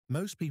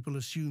Most people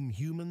assume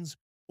humans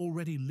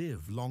already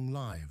live long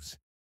lives.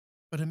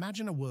 But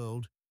imagine a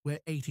world where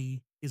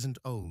 80 isn't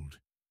old.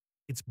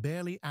 It's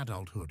barely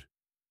adulthood.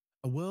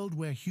 A world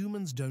where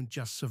humans don't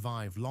just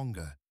survive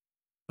longer,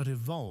 but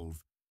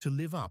evolve to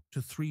live up to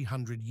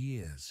 300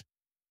 years.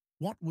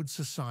 What would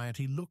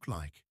society look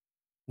like?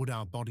 Would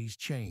our bodies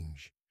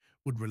change?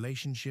 Would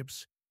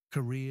relationships,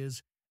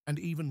 careers, and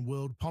even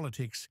world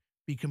politics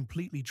be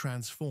completely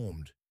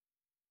transformed?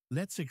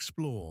 Let's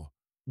explore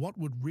what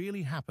would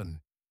really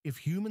happen if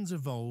humans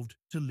evolved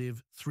to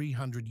live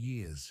 300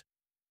 years.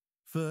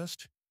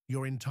 First,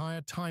 your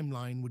entire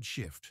timeline would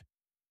shift.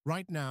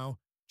 Right now,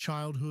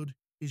 childhood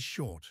is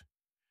short.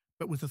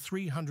 But with a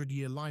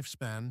 300-year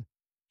lifespan,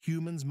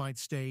 humans might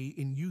stay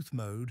in youth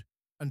mode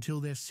until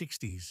their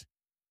 60s.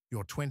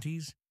 Your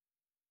 20s?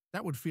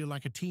 That would feel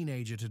like a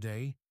teenager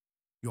today.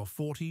 Your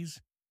 40s?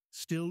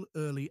 Still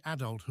early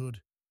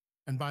adulthood.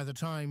 And by the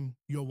time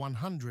you're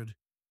 100,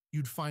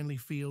 you'd finally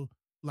feel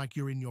like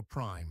you're in your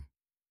prime.